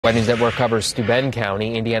News Network covers Steuben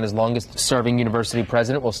County. Indiana's longest-serving university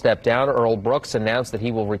president will step down. Earl Brooks announced that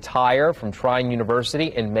he will retire from Trine University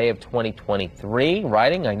in May of 2023.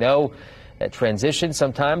 Writing, "I know that transition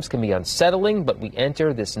sometimes can be unsettling, but we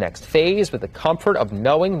enter this next phase with the comfort of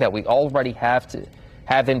knowing that we already have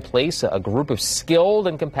in place a group of skilled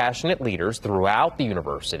and compassionate leaders throughout the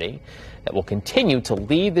university that will continue to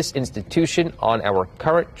lead this institution on our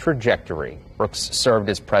current trajectory." Brooks served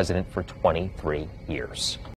as president for 23 years.